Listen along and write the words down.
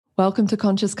Welcome to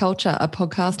Conscious Culture, a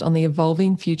podcast on the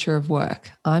evolving future of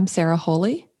work. I'm Sarah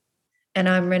Hawley. And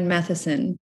I'm Ren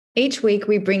Matheson. Each week,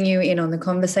 we bring you in on the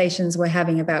conversations we're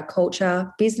having about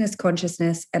culture, business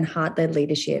consciousness, and heart-led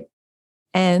leadership.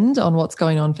 And on what's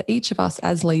going on for each of us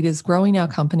as leaders growing our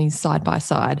companies side by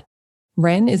side.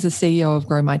 Ren is the CEO of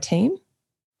Grow My Team.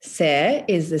 Sarah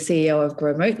is the CEO of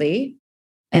Growmotely.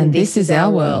 And this is our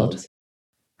world.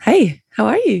 Hey, how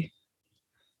are you?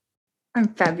 I'm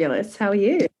fabulous. How are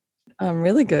you? I'm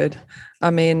really good.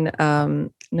 I'm in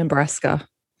Nebraska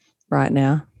right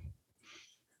now.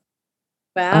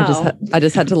 Wow. I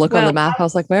just had to look on the map. I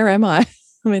was like, where am I?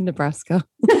 I'm in Nebraska.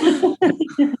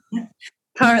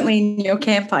 Currently in your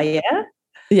camper, yeah?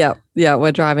 Yeah.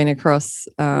 We're driving across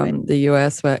the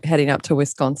US. We're heading up to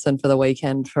Wisconsin for the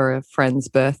weekend for a friend's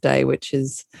birthday, which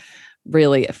is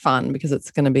really fun because it's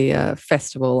going to be a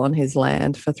festival on his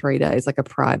land for 3 days, like a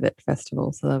private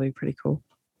festival. So that'll be pretty cool.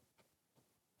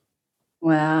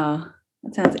 Wow.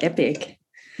 That sounds epic.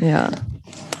 Yeah.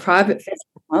 Private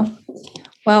festival.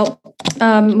 Well,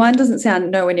 mine doesn't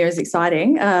sound nowhere near as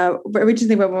exciting.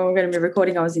 Originally, when we were going to be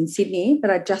recording, I was in Sydney,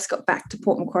 but I just got back to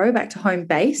Port Macquarie, back to home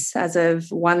base as of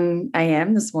 1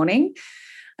 a.m. this morning.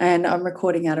 And I'm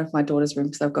recording out of my daughter's room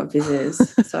because I've got visitors.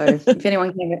 So if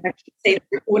anyone can actually see the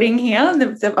recording here,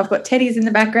 I've got teddies in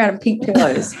the background and pink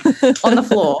pillows on the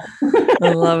floor.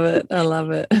 I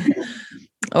love it.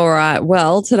 All right.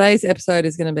 Well, today's episode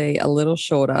is going to be a little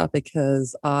shorter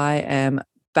because I am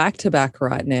back to back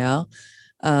right now,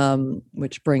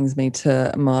 which brings me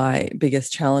to my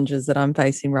biggest challenges that I'm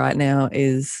facing right now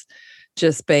is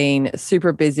just being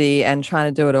super busy and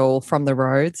trying to do it all from the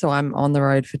road. So I'm on the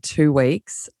road for 2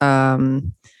 weeks.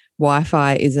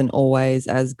 Wi-Fi isn't always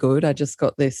as good. I just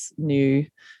got this new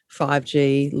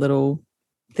 5G little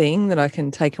thing that I can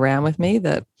take around with me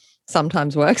that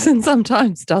sometimes works and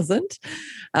sometimes doesn't.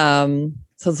 So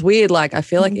it's weird. Like I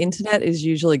feel like internet is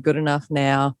usually good enough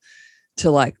now to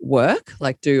like work,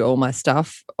 like do all my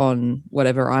stuff on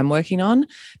whatever I'm working on.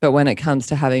 But when it comes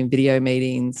to having video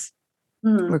meetings,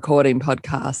 recording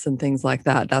podcasts and things like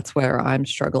that, that's where I'm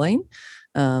struggling.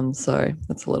 So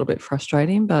that's a little bit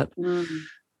frustrating, but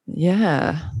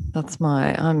yeah, that's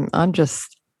I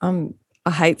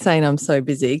hate saying I'm so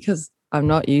busy because I'm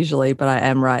not usually, but I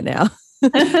am right now.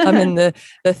 I'm in the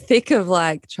thick of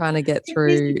like trying to get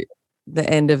through the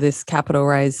end of this capital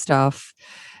raise stuff.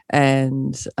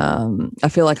 And I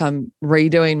feel like I'm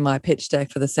redoing my pitch deck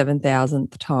for the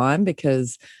 7,000th time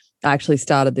because I actually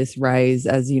started this raise,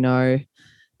 as you know,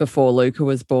 before Luca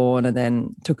was born and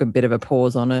then took a bit of a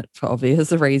pause on it for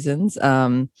obvious reasons.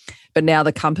 But now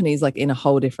the company's like in a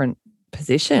whole different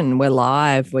position. We're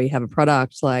live, we have a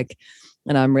product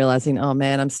and I'm realizing, oh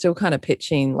man, I'm still kind of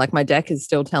pitching, like my deck is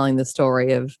still telling the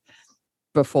story of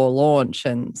before launch.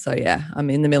 And so, yeah,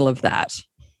 I'm in the middle of that.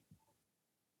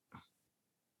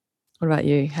 What about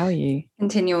you? How are you?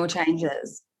 Continual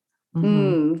changes.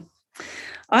 Mm-hmm.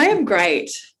 I am great.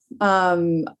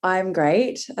 I'm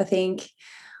great. I think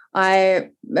I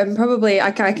am probably,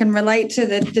 I can relate to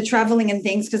the traveling and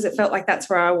things because it felt like that's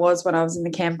where I was when I was in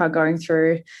the camper going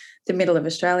through the middle of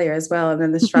Australia as well. And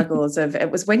then the struggles of it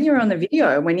was when you were on the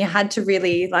video, when you had to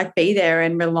really like be there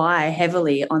and rely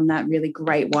heavily on that really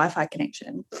great Wi-Fi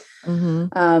connection.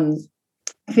 I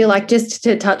feel like just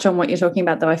to touch on what you're talking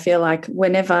about, though, I feel like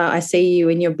whenever I see you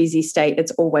in your busy state,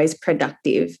 it's always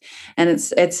productive. And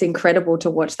it's incredible to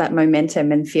watch that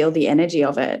momentum and feel the energy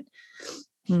of it.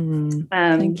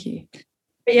 Thank you.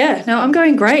 But yeah, no, I'm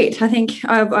going great. I think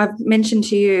I've mentioned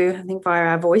to you, I think via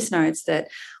our voice notes, that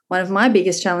one of my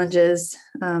biggest challenges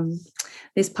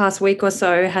this past week or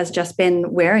so has just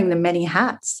been wearing the many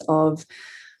hats of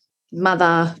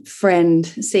mother, friend,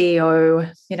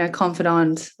 CEO,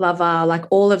 confidant, lover, like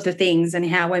all of the things and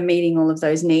how we're meeting all of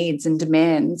those needs and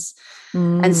demands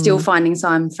and still finding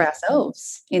time for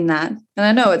ourselves in that. And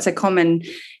I know it's a common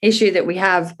issue that we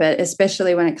have, but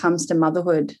especially when it comes to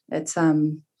motherhood, it's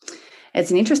an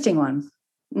interesting one.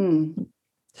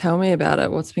 Tell me about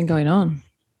it. What's been going on?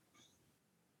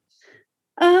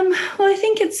 Well, I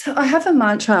think I have a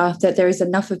mantra that there is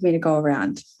enough of me to go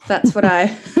around. That's what I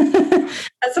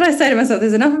say to myself.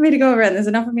 There's enough of me to go around. There's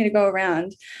enough of me to go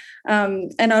around.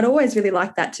 And I'd always really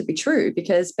like that to be true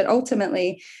but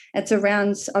ultimately it's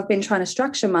around, I've been trying to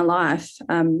structure my life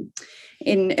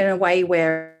in a way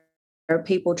where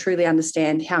people truly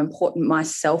understand how important my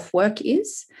self-work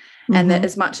is. And that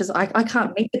as much as I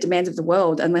can't meet the demands of the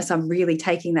world unless I'm really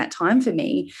taking that time for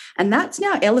me. And that's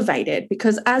now elevated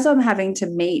because as I'm having to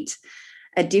meet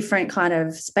a different kind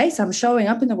of space, I'm showing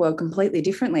up in the world completely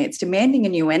differently. It's demanding a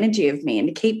new energy of me, and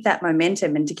to keep that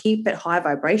momentum and to keep it high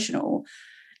vibrational,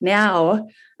 now,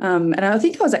 and I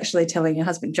think I was actually telling your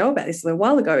husband Joe about this a little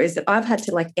while ago, is that I've had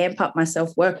to like amp up my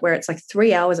self-work where it's like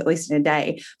 3 hours at least in a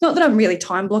day. Not that I'm really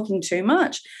time blocking too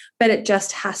much, but it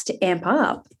just has to amp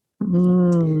up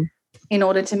in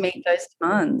order to meet those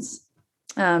demands.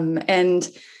 And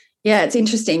yeah, it's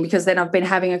interesting because then I've been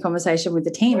having a conversation with the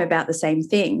team about the same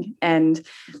thing and,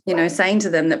 saying to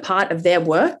them that part of their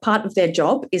work, part of their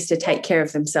job is to take care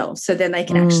of themselves. So then they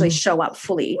can actually show up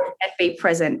fully and be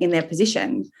present in their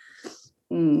position.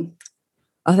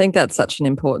 I think that's such an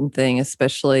important thing,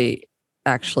 especially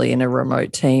actually in a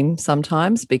remote team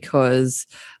sometimes, because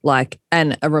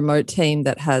and a remote team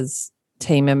that has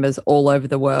team members all over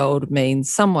the world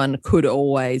means someone could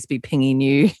always be pinging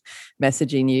you,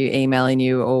 messaging you, emailing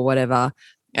you or whatever.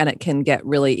 And it can get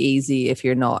really easy if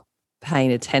you're not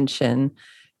paying attention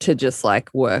to just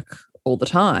like work all the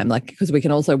time. Like, because we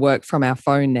can also work from our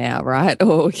phone now, right?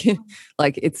 Or we can,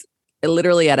 it's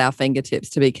literally at our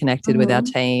fingertips to be connected with our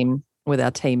team, with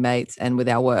our teammates and with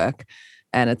our work.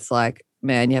 And it's like,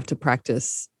 man, you have to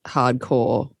practice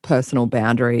hardcore personal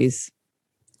boundaries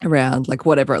around like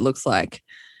whatever it looks like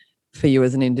for you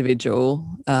as an individual.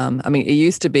 I mean, I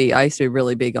used to be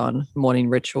really big on morning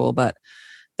ritual, but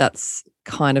that's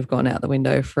kind of gone out the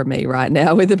window for me right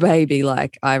now with a baby.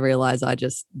 Like I realize I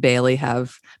just barely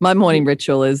have, my morning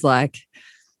ritual is like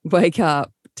wake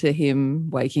up to him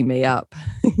waking me up,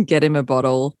 get him a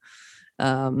bottle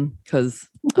because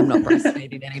I'm not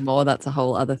breastfeeding anymore. That's a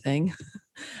whole other thing.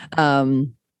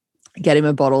 Get him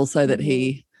a bottle so that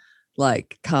he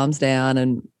like calms down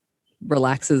and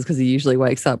relaxes because he usually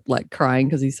wakes up like crying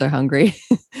because he's so hungry.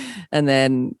 And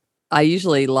then I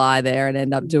usually lie there and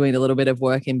end up doing a little bit of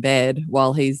work in bed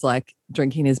while he's like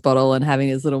drinking his bottle and having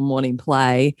his little morning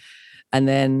play. And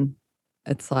then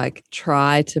it's like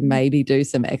try to maybe do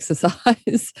some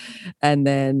exercise and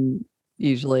then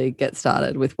usually get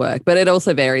started with work. But it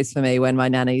also varies for me when my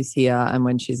nanny's here and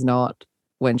when she's not.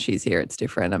 When she's here, it's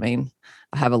different. I mean,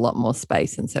 I have a lot more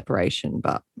space and separation,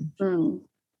 but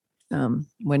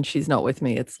when she's not with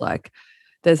me, it's like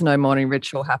there's no morning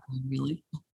ritual happening really.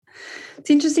 It's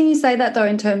interesting you say that though,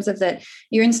 in terms of that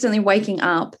you're instantly waking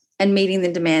up and meeting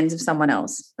the demands of someone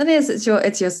else. And yes, it's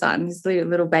your son, his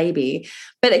little baby.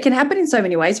 But it can happen in so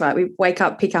many ways, right? We wake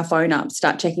up, pick our phone up,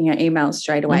 start checking our emails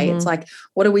straight away. It's like,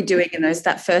 what are we doing in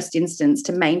that first instance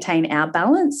to maintain our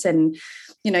balance and,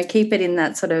 keep it in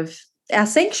that sort of our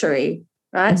sanctuary,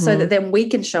 right? So that then we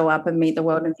can show up and meet the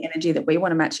world in the energy that we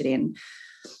want to match it in.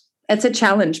 It's a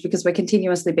challenge because we're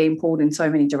continuously being pulled in so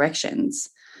many directions.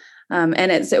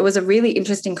 And it was a really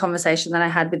interesting conversation that I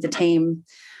had with the team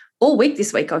all week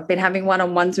this week. I've been having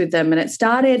one-on-ones with them, and it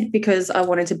started because I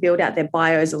wanted to build out their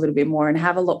bios a little bit more and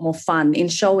have a lot more fun in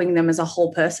showing them as a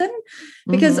whole person.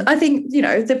 Because I think,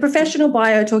 the professional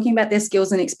bio, talking about their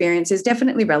skills and experience is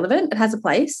definitely relevant. It has a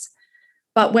place.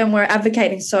 But when we're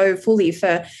advocating so fully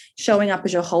for showing up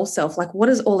as your whole self, like what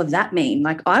does all of that mean?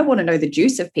 Like I want to know the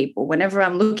juice of people. Whenever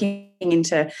I'm looking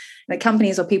into the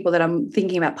companies or people that I'm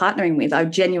thinking about partnering with, I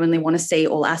genuinely want to see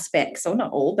all aspects, or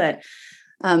not all, but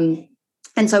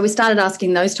and so we started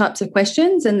asking those types of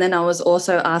questions. And then I was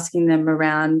also asking them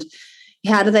around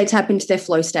how do they tap into their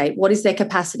flow state? What is their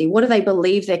capacity? What do they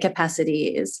believe their capacity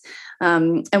is?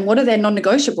 And what are their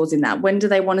non-negotiables in that? When do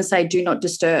they want to say do not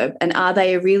disturb? And are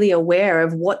they really aware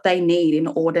of what they need in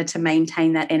order to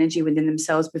maintain that energy within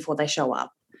themselves before they show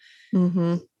up?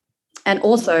 And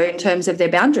also in terms of their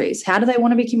boundaries, how do they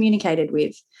want to be communicated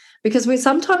with? Because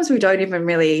sometimes we don't even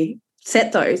really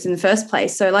set those in the first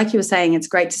place. So like you were saying, it's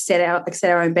great to set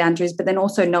our own boundaries, but then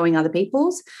also knowing other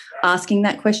people's, asking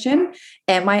that question,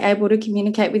 am I able to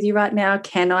communicate with you right now?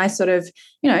 Can I sort of,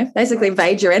 basically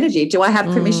invade your energy? Do I have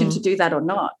permission to do that or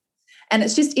not? And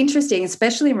it's just interesting,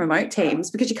 especially in remote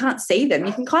teams, because you can't see them.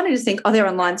 You can kind of just think, oh, they're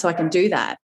online, so I can do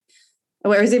that.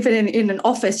 Whereas if in an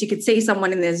office, you could see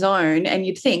someone in their zone and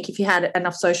you'd think if you had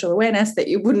enough social awareness that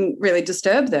you wouldn't really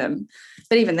disturb them.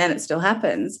 But even then it still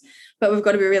happens. But we've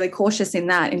got to be really cautious in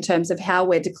that in terms of how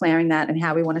we're declaring that and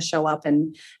how we want to show up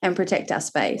and protect our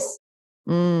space.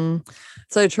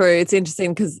 So true. It's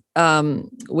interesting because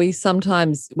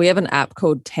we have an app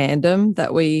called Tandem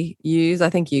that we use. I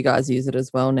think you guys use it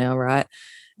as well now, right?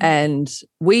 And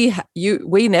we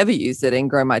never used it in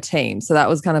Grow My Team. So that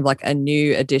was kind of like a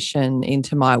new addition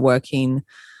into my working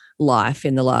life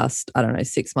in the last,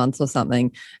 6 months or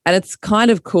something. And it's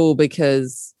kind of cool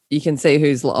because you can see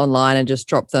who's online and just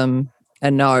drop them a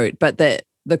note. But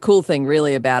the cool thing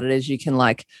really about it is you can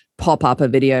like pop up a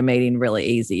video meeting really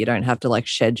easy. You don't have to like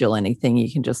schedule anything.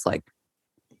 You can just like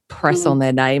press on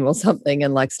their name or something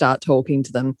and like start talking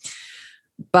to them.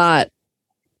 But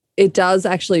it does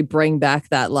actually bring back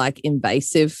that like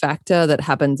invasive factor that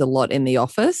happens a lot in the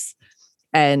office.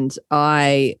 And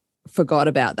I forgot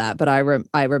about that, but I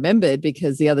remembered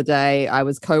because the other day I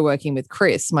was co-working with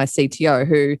Chris, my CTO,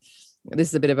 who, this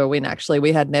is a bit of a win actually.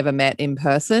 We had never met in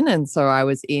person. And so I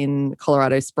was in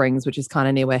Colorado Springs, which is kind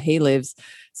of near where he lives.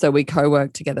 So we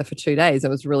co-worked together for 2 days. It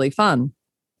was really fun.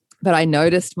 But I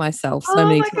noticed myself so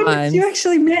many times. Goodness, you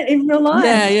actually met in real life.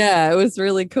 Yeah. It was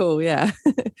really cool. Yeah.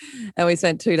 And we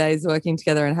spent 2 days working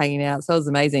together and hanging out. So it was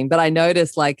amazing. But I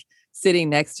noticed like sitting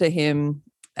next to him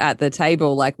at the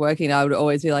table, like working, I would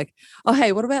always be like, oh,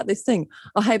 hey, what about this thing?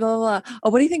 Oh, hey, blah, blah, blah. Oh,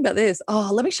 what do you think about this?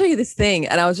 Oh, let me show you this thing.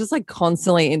 And I was just like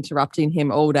constantly interrupting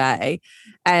him all day.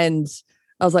 And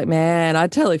I was like, man, I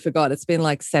totally forgot. It's been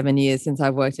like 7 years since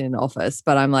I've worked in an office,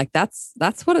 but I'm like, that's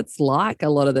what it's like a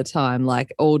lot of the time,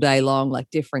 like all day long,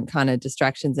 like different kind of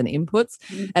distractions and inputs.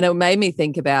 Mm-hmm. And it made me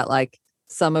think about like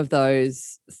some of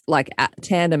those, like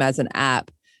Tandem as an app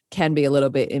can be a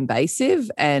little bit invasive,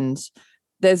 and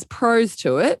there's pros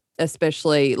to it,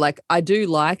 especially like I do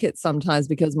like it sometimes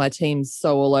because my team's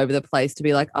so all over the place to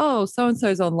be like, oh,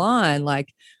 so-and-so's online.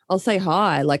 Like I'll say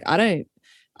hi. Like I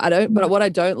don't, but what I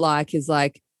don't like is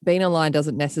like being online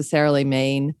doesn't necessarily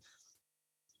mean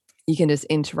you can just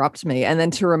interrupt me. And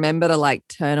then to remember to like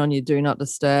turn on your do not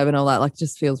disturb and all that, like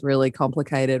just feels really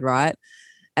complicated. Right.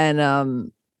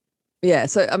 And yeah,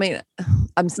 so I mean,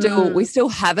 we still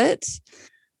have it,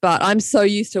 but I'm so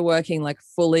used to working like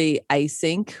fully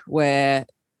async where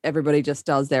everybody just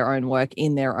does their own work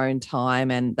in their own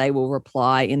time and they will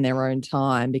reply in their own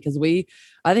time, because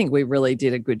I think we really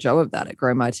did a good job of that at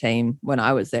Grow My Team when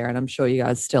I was there, and I'm sure you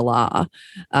guys still are.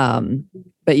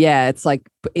 But yeah, it's like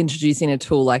introducing a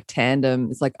tool like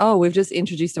Tandem. It's like, oh, we've just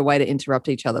introduced a way to interrupt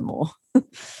each other more.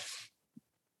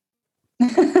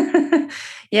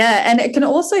 Yeah, and it can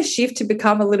also shift to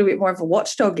become a little bit more of a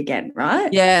watchdog again,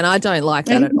 right? Yeah, and I don't like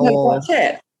that at all. Watch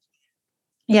it.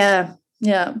 Yeah.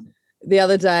 The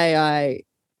other day I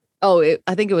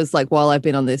think it was like while I've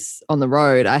been on the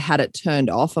road, I had it turned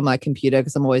off on my computer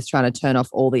because I'm always trying to turn off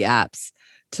all the apps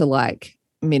to like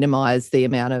minimize the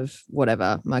amount of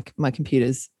whatever my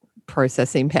computer's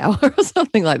processing power or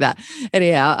something like that.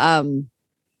 Anyhow,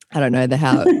 I don't know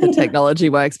how the technology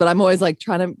works, but I'm always like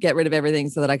trying to get rid of everything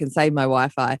so that I can save my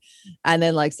Wi-Fi. And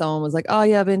then like someone was like, oh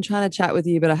yeah, I've been trying to chat with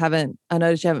you, but I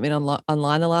noticed you haven't been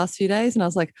online the last few days. And I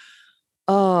was like,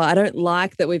 oh, I don't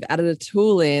like that we've added a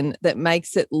tool in that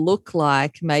makes it look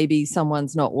like maybe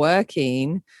someone's not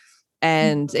working.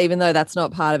 And even though that's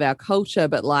not part of our culture,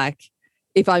 but like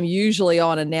if I'm usually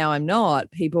on and now I'm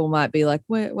not, people might be like,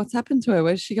 what's happened to her?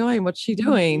 Where's she going? What's she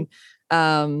doing?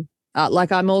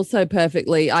 Like I'm also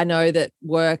I know that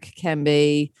work can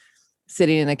be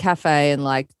sitting in a cafe and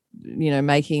like, you know,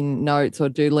 making notes or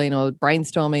doodling or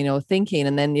brainstorming or thinking,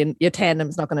 and then your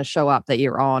Tandem's not going to show up that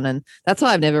you're on. And that's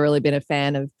why I've never really been a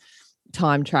fan of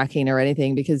time tracking or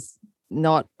anything, because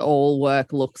not all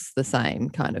work looks the same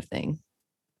kind of thing.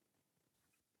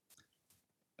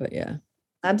 But yeah.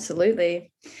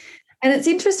 Absolutely. And it's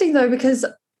interesting though, because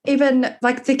even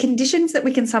like the conditions that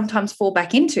we can sometimes fall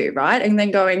back into, right? And then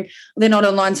going, they're not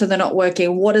online, so they're not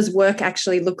working. What does work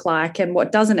actually look like and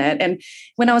what doesn't it? And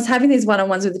when I was having these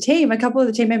one-on-ones with the team, a couple of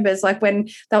the team members, like when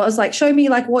that was like, show me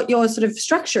like what your sort of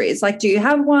structure is. Like, do you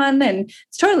have one? And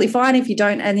it's totally fine if you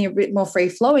don't, and you're a bit more free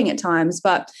flowing at times.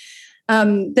 But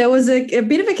there was a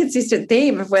bit of a consistent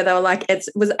theme of where they were like, it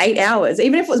was 8 hours.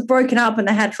 Even if it was broken up and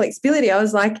they had flexibility, I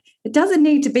was like, it doesn't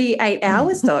need to be 8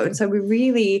 hours though. And so we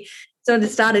really sort of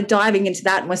started diving into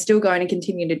that, and we're still going to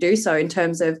continue to do so in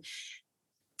terms of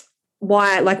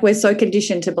why, like, we're so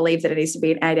conditioned to believe that it needs to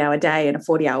be an 8-hour day and a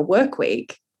 40-hour work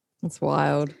week. That's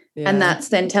wild. Yeah. And that's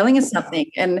then telling us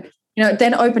something. And, you know, it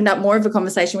then opened up more of a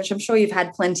conversation, which I'm sure you've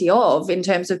had plenty of, in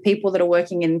terms of people that are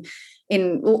working in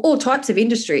all types of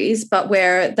industries, but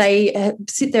where they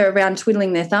sit there around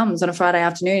twiddling their thumbs on a Friday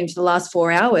afternoon for the last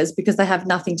 4 hours because they have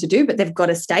nothing to do, but they've got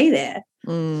to stay there.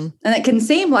 And it can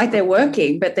seem like they're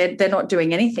working, but they're not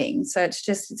doing anything. So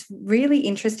it's really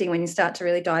interesting when you start to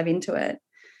really dive into it.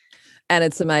 And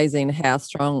it's amazing how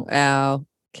strong our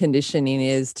conditioning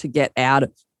is to get out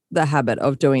of the habit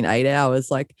of doing 8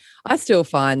 hours. Like I still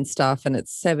find stuff, and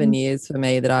it's 7 years for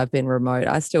me that I've been remote.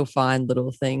 I still find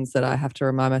little things that I have to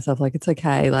remind myself, like, it's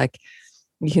okay. Like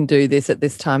you can do this at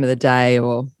this time of the day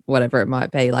or whatever it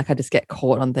might be. Like I just get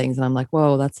caught on things and I'm like,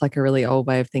 whoa, that's like a really old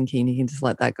way of thinking. You can just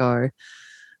let that go.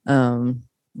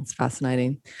 It's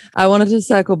fascinating. I wanted to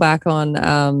circle back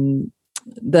on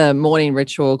the morning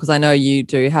ritual, because I know you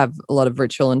do have a lot of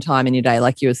ritual and time in your day.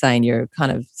 Like you were saying, you're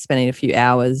kind of spending a few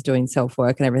hours doing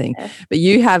self-work and everything, but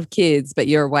you have kids, but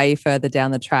you're way further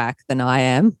down the track than I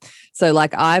am. So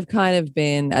like I've kind of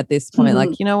been at this point,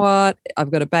 like, you know what,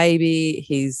 I've got a baby.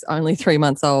 He's only 3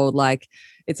 months old. Like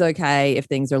it's okay if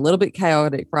things are a little bit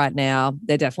chaotic right now.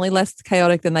 They're definitely less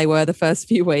chaotic than they were the first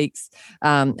few weeks.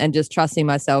 And just trusting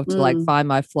myself to like find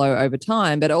my flow over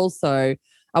time. But also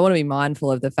I want to be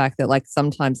mindful of the fact that like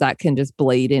sometimes that can just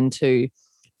bleed into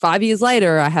 5 years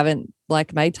later, I haven't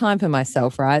like made time for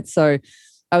myself. Right. So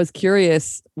I was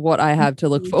curious what I have to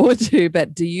look forward to,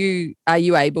 but are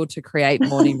you able to create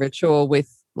morning ritual with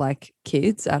like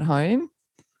kids at home?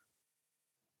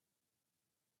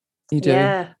 You do?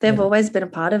 Yeah, they've always been a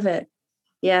part of it.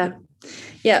 Yeah.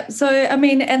 Yeah. So, I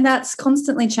mean, and that's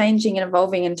constantly changing and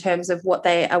evolving in terms of what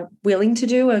they are willing to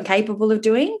do and capable of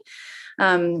doing.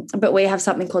 But we have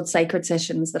something called sacred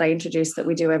sessions that I introduce that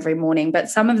we do every morning, but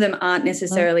some of them aren't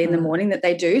necessarily in the morning that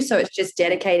they do. So it's just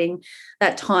dedicating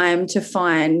that time to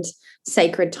find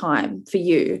sacred time for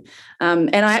you.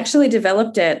 And I actually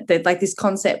developed like this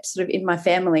concept sort of in my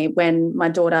family when my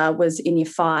daughter was in year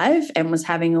 5 and was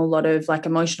having a lot of like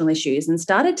emotional issues and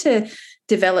started to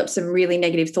develop some really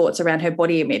negative thoughts around her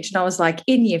body image. And I was like,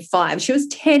 in year 5, she was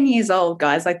 10 years old,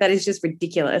 guys. Like that is just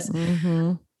ridiculous.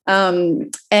 Mm-hmm.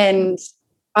 And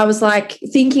I was like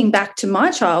thinking back to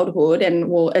my childhood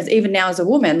and as even now as a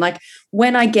woman, like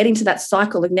when I get into that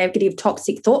cycle of negative,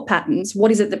 toxic thought patterns,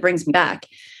 what is it that brings me back?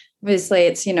 Obviously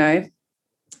it's,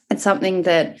 it's something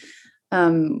that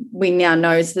we now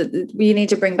know is that we need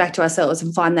to bring back to ourselves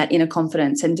and find that inner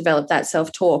confidence and develop that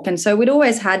self-talk. And so we'd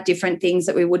always had different things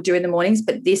that we would do in the mornings,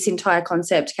 but this entire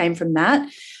concept came from that,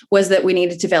 was that we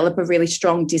needed to develop a really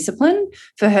strong discipline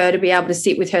for her to be able to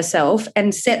sit with herself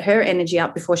and set her energy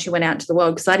up before she went out into the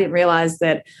world, because I didn't realize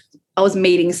that I was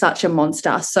meeting such a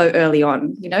monster so early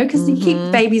on, because you keep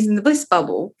babies in the bliss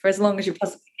bubble for as long as you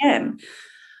possibly can.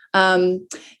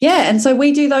 And so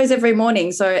we do those every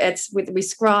morning. So we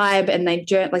scribe and they're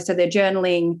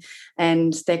journaling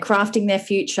and they're crafting their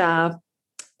future.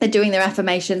 They're doing their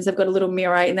affirmations. They've got a little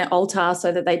mirror in their altar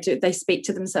so that they speak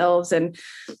to themselves. And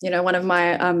one of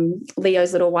my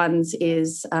Leo's little ones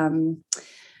is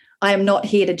I am not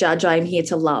here to judge, I am here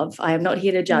to love. I am not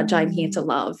here to judge, I am here to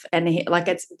love. And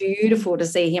it's beautiful to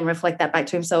see him reflect that back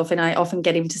to himself. And I often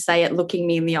get him to say it looking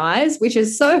me in the eyes, which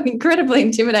is so incredibly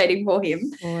intimidating for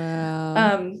him.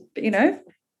 Wow.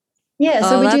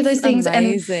 So we do those things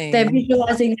amazing. And they're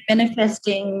visualizing,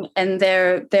 manifesting, and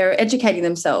they're educating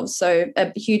themselves. So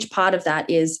a huge part of that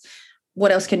is,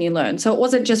 what else can you learn? So it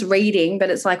wasn't just reading, but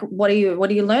it's like, what are you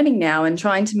learning now, and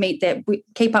trying to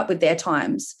keep up with their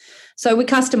times. So we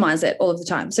customize it all of the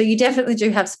time. So you definitely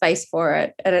do have space for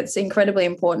it. And it's incredibly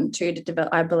important too,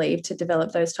 I believe, to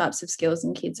develop those types of skills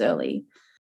in kids early.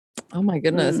 Oh my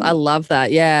goodness. I love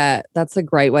that. Yeah. That's a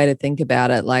great way to think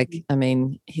about it. Like, I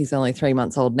mean, he's only 3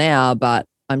 months old now, but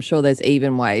I'm sure there's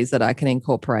even ways that I can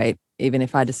incorporate, even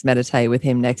if I just meditate with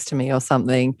him next to me or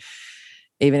something.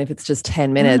 Even if it's just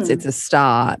 10 minutes, it's a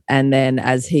start. And then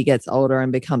as he gets older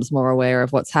and becomes more aware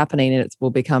of what's happening, it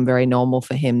will become very normal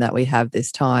for him that we have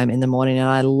this time in the morning. And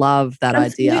I love that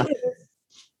idea.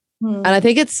 And I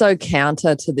think it's so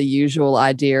counter to the usual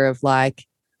idea of like,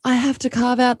 I have to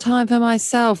carve out time for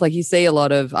myself. Like I see a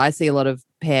lot of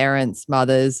parents,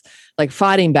 mothers, like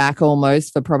fighting back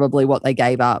almost for probably what they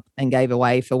gave up and gave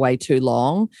away for way too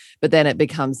long. But then it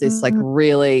becomes this like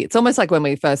really, it's almost like when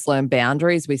we first learn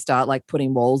boundaries, we start like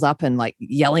putting walls up and like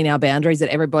yelling our boundaries at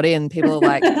everybody. And people are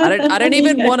like, I don't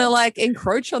even want to like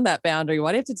encroach on that boundary.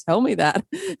 Why do you have to tell me that?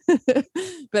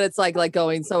 But it's like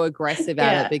going so aggressive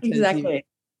at it because exactly.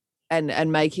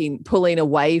 and pulling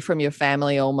away from your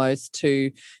family almost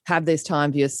to have this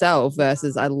time for yourself,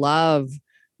 versus I love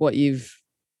what you've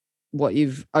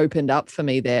opened up for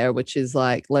me there, which is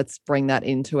like, let's bring that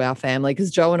into our family.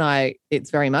 Because Joe and I,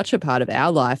 it's very much a part of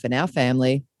our life and our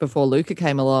family. Before Luca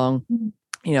came along,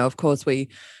 of course we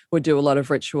would do a lot of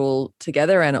ritual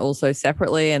together and also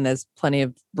separately. And there's plenty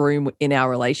of room in our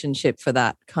relationship for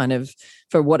that kind of,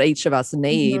 for what each of us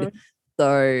need.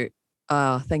 So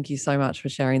thank you so much for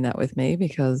sharing that with me,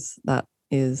 because that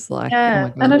is like, oh my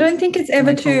God, and I don't think it's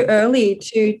ever too early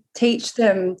to teach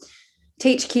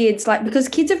kids, like, because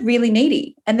kids are really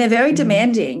needy and they're very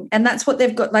demanding, and that's what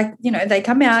they've got. Like, they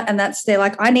come out and they're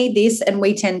like, I need this, and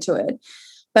we tend to it.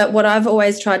 But what I've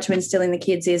always tried to instill in the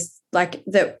kids is like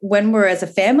that when we're as a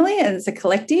family and as a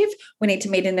collective, we need to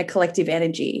meet in a collective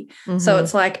energy. So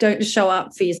it's like, don't just show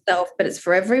up for yourself, but it's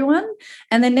for everyone.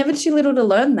 And they're never too little to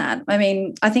learn that. I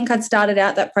mean, I think I'd started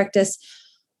out that practice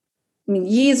mean,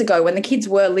 years ago when the kids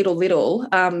were little,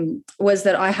 was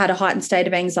that I had a heightened state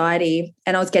of anxiety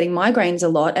and I was getting migraines a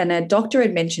lot. And a doctor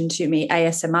had mentioned to me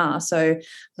ASMR. So I'm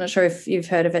not sure if you've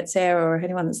heard of it, Sarah, or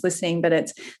anyone that's listening, but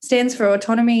it stands for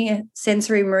Autonomy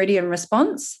Sensory Meridian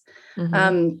Response.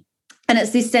 And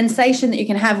it's this sensation that you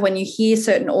can have when you hear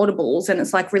certain audibles, and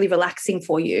it's like really relaxing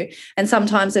for you. And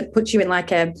sometimes it puts you in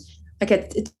like a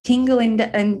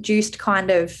tingle-induced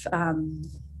kind of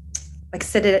like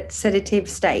sedative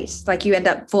state, like you end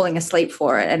up falling asleep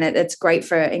for it, and it's great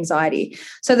for anxiety.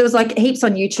 So there was like heaps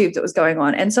on YouTube that was going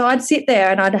on, and so I'd sit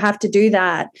there and I'd have to do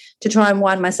that to try and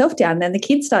wind myself down. And then the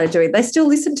kids started doing it. They still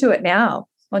listen to it now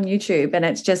on YouTube, and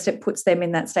it puts them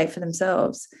in that state for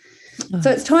themselves.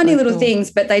 So it's tiny little things,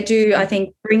 but they do, I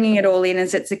think, bringing it all in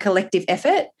as it's a collective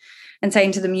effort and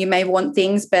saying to them, you may want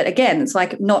things, but again, it's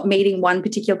like not meeting one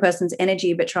particular person's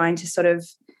energy, but trying to sort of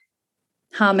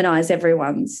harmonize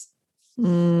everyone's.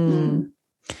 Kind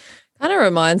of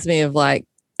reminds me of like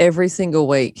every single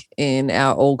week in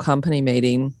our all company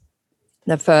meeting,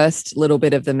 the first little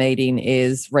bit of the meeting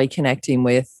is reconnecting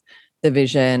with the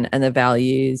vision and the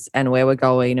values and where we're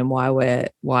going and why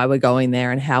we're going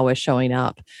there and how we're showing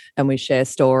up, and we share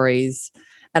stories.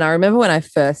 And I remember when I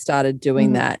first started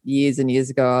doing that years and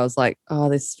years ago, I was like, oh,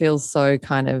 this feels so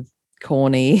kind of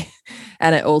corny,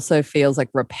 and it also feels like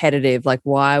repetitive. Like,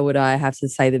 why would I have to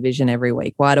say the vision every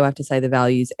week? Why do I have to say the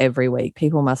values every week?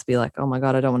 People must be like, oh my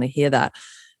God, I don't want to hear that.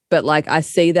 But like, I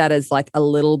see that as like a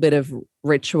little bit of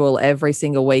ritual every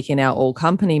single week in our all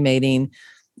company meeting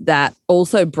that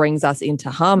also brings us into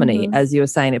harmony. As you were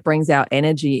saying, it brings our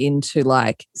energy into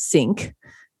like sync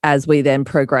as we then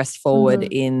progress forward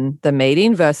in the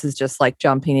meeting, versus just like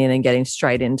jumping in and getting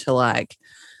straight into like,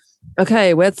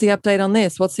 okay, where's the update on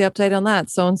this? What's the update on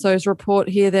that? So-and-so's report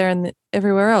here, there, and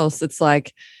everywhere else. It's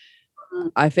like,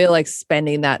 I feel like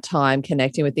spending that time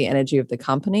connecting with the energy of the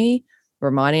company,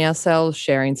 reminding ourselves,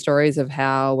 sharing stories of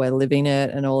how we're living it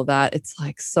and all of that. It's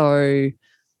like so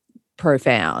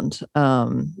profound.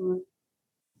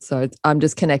 So I'm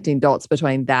just connecting dots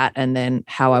between that and then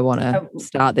how I want to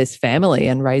start this family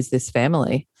and raise this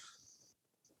family.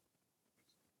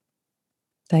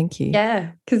 Thank you.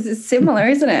 Yeah, because it's similar,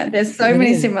 isn't it? There's so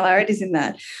many similarities in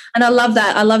that. And I love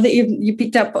that. I love that you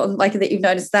picked up on like that you've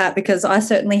noticed that, because I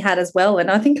certainly had as well.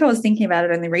 And I think I was thinking about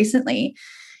it only recently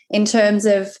in terms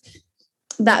of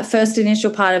that first initial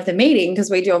part of the meeting,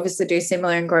 because we do obviously do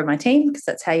similar and Grow My Team, because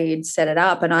that's how you'd set it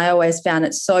up. And I always found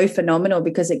it so phenomenal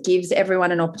because it gives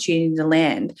everyone an opportunity to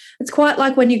land. It's quite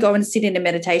like when you go and sit in a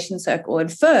meditation circle,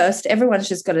 and first everyone's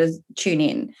just got to tune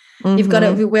in. You've got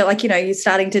to, we're like, you're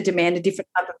starting to demand a different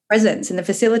type of presence, and the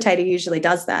facilitator usually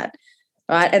does that.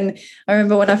 Right. And I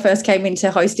remember when I first came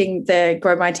into hosting the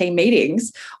Grow My Team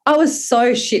meetings, I was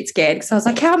so shit scared, because I was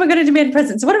like, how am I going to demand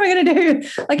presence? What am I going to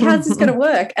do? Like, how's this going to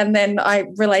work? And then I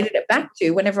related it back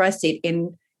to whenever I sit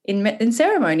in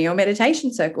ceremony or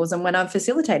meditation circles, and when I've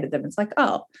facilitated them, it's like,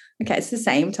 oh, okay, it's the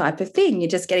same type of thing. You're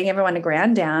just getting everyone to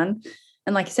ground down.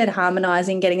 And like you said,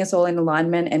 harmonizing, getting us all in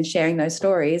alignment and sharing those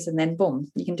stories. And then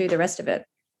boom, you can do the rest of it.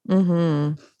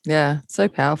 Yeah, so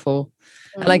powerful.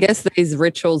 And I guess these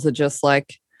rituals are just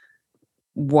like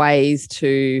ways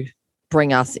to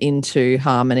bring us into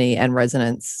harmony and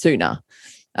resonance sooner,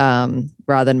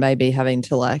 rather than maybe having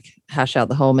to like hash out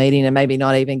the whole meeting and maybe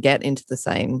not even get into the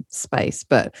same space.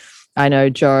 But I know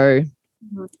Joe,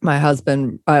 my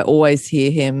husband, I always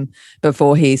hear him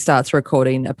before he starts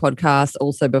recording a podcast,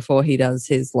 also before he does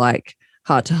his like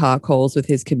heart-to-heart calls with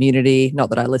his community. Not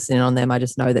that I listen in on them, I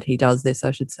just know that he does this.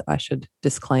 I should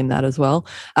disclaim that as well.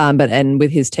 And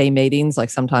with his team meetings, like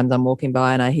sometimes I'm walking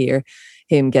by and I hear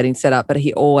him getting set up, but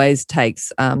he always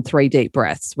takes 3 deep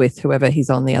breaths with whoever he's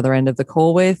on the other end of the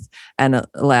call with, and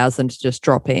allows them to just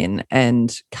drop in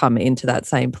and come into that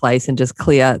same place and just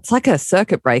clear. It's like a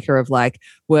circuit breaker of like,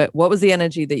 what was the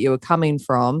energy that you were coming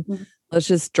from? Let's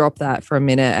just drop that for a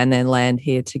minute and then land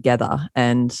here together.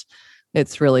 And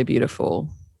it's really beautiful.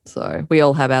 So we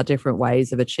all have our different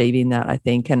ways of achieving that, I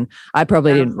think. And I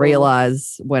probably didn't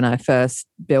realize when I first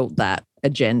built that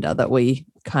agenda that we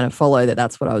kind of follow that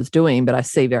that's what I was doing. But I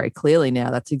see very clearly now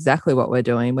that's exactly what we're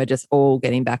doing. We're just all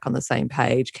getting back on the same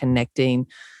page, connecting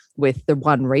with the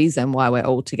one reason why we're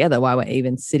all together, why we're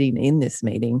even sitting in this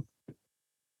meeting.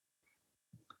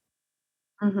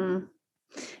 Really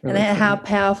and how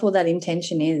powerful that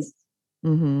intention is,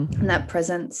 and that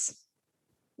presence.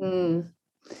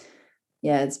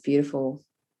 Yeah, it's beautiful.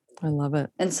 I love it.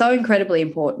 And so incredibly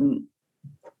important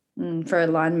for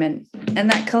alignment and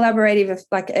that collaborative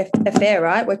like affair,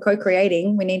 right? We're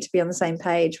co-creating. We need to be on the same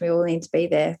page. We all need to be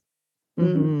there.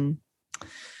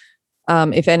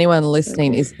 If anyone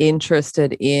listening is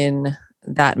interested in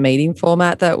that meeting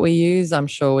format that we use, I'm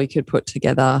sure we could put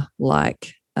together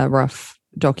like a rough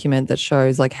document that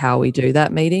shows like how we do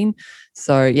that meeting.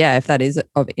 So yeah, if that is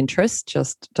of interest,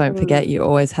 just don't forget you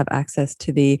always have access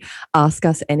to the Ask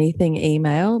Us Anything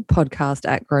email,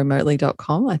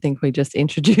 podcast@growmotely.com. I think we just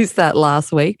introduced that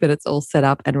last week, but it's all set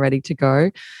up and ready to go.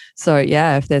 So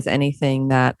yeah, if there's anything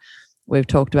that we've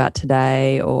talked about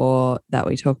today or that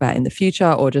we talk about in the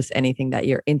future or just anything that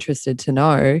you're interested to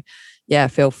know, yeah,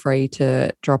 feel free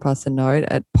to drop us a note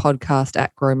at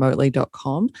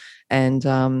podcast@growmotely.com.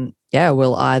 And yeah,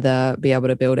 we'll either be able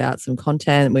to build out some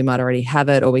content, we might already have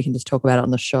it, or we can just talk about it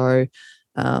on the show.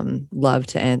 Love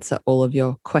to answer all of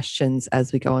your questions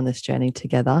as we go on this journey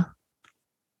together.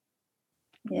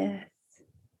 Yeah.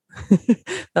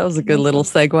 That was a good little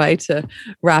segue to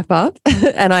wrap up.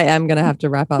 And I am going to have to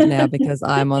wrap up now because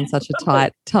I'm on such a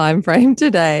tight time frame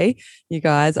today. You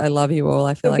guys, I love you all.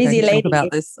 I feel like I could talk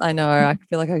about this. I know I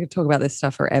feel like I could talk about this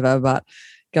stuff forever, but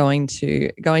going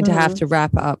to have to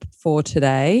wrap up for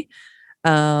today.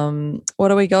 What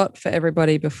do we got for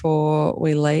everybody before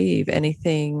we leave?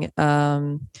 Anything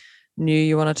new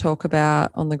you want to talk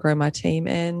about on the Grow My Team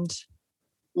end?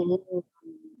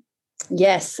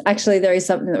 Yes, actually, there is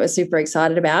something that we're super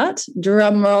excited about.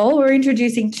 Drum roll, we're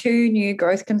introducing 2 new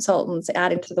growth consultants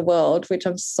out into the world, which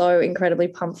I'm so incredibly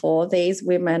pumped for. These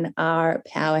women are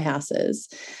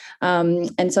powerhouses.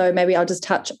 And so maybe I'll just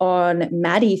touch on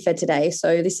Maddie for today.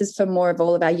 So this is for more of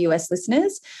all of our US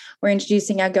listeners. We're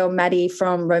introducing our girl Maddie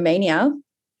from Romania.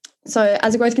 So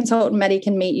as a growth consultant, Maddie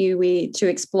can meet you to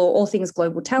explore all things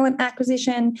global talent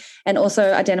acquisition and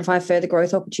also identify further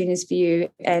growth opportunities for you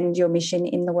and your mission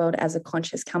in the world as a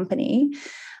conscious company.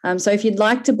 So if you'd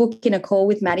like to book in a call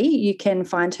with Maddie, you can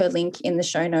find her link in the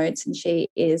show notes, and she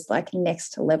is like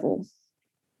next level.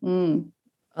 I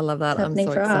love that. I'm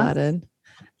so excited.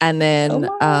 And then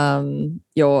I'm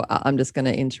just going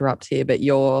to interrupt here, but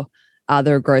your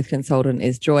other growth consultant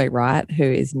is Joy, right? Who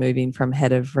is moving from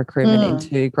head of recruitment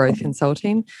into growth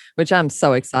consulting, which I'm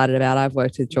so excited about. I've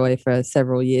worked with Joy for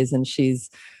several years and she's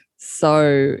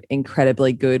so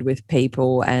incredibly good with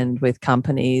people and with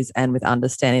companies and with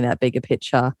understanding that bigger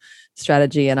picture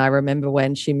strategy. And I remember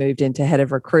when she moved into head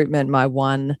of recruitment, my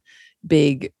one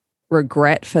big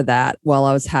regret for that, while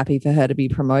I was happy for her to be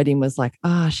promoting, was like,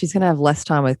 she's going to have less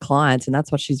time with clients. And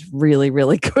that's what she's really,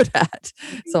 really good at.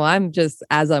 So I'm just,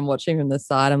 as I'm watching from the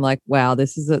side, I'm like, wow,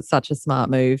 this is such a smart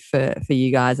move for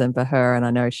you guys and for her. And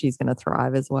I know she's going to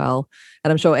thrive as well.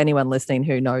 And I'm sure anyone listening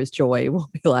who knows Joy will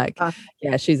be like,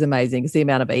 yeah, she's amazing. Because the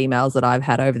amount of emails that I've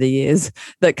had over the years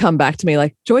that come back to me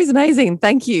like, Joy's amazing.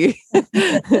 Thank you.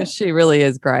 She really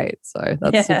is great. So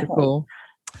that's super cool.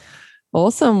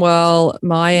 Awesome. Well,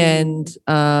 my end,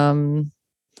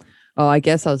 I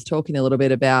guess I was talking a little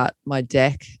bit about my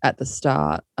deck at the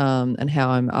start and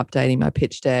how I'm updating my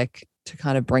pitch deck to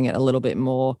kind of bring it a little bit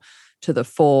more to the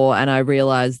fore. And I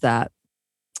realized that,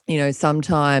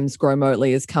 sometimes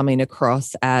Growmotely is coming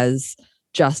across as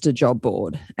just a job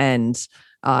board. And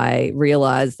I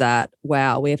realized that,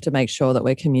 wow, we have to make sure that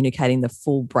we're communicating the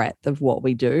full breadth of what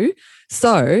we do.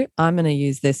 So I'm going to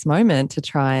use this moment to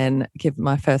try and give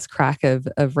my first crack of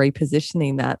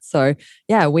repositioning that. So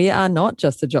yeah, we are not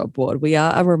just a job board. We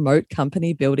are a remote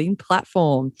company building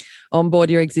platform. Onboard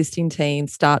your existing team,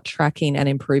 start tracking and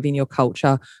improving your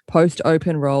culture, post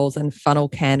open roles and funnel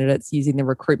candidates using the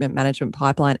recruitment management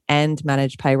pipeline and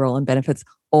manage payroll and benefits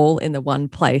all in the one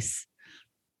place.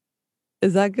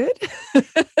 Is that good?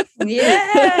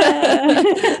 Yeah.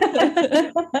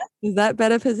 Is that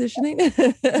better positioning?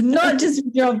 Not just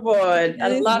a job board.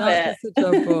 I love it. Just a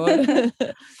job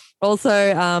board.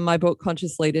 Also, my book,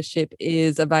 Conscious Leadership,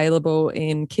 is available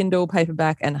in Kindle,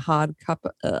 paperback, and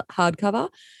hardcover.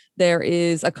 There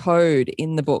is a code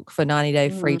in the book for 90-day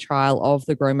free trial of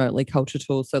the Growmotely Culture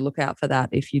Tool. So look out for that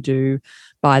if you do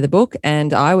buy the book.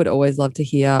 And I would always love to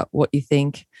hear what you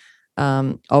think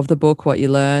of the book, what you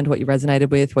learned, what you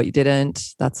resonated with, what you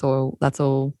didn't. That's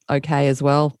all okay as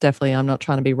well. Definitely, I'm not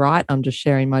trying to be right. I'm just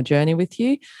sharing my journey with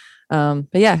you. But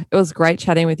yeah, it was great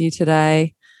chatting with you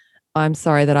today. I'm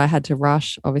sorry that I had to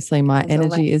rush. Obviously, my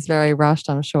energy is very rushed.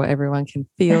 I'm sure everyone can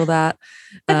feel that.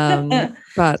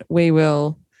 But we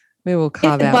will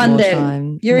carve out more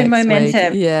time. You're in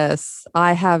momentum. Week. Yes,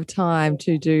 I have time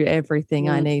to do everything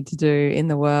I need to do in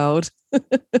the world.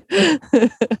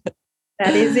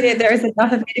 That is it. There is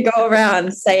enough of me to go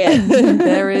around. Say it.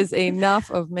 There is enough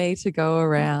of me to go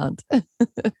around.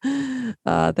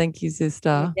 Thank you,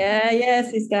 sister. Yeah,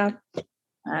 sister.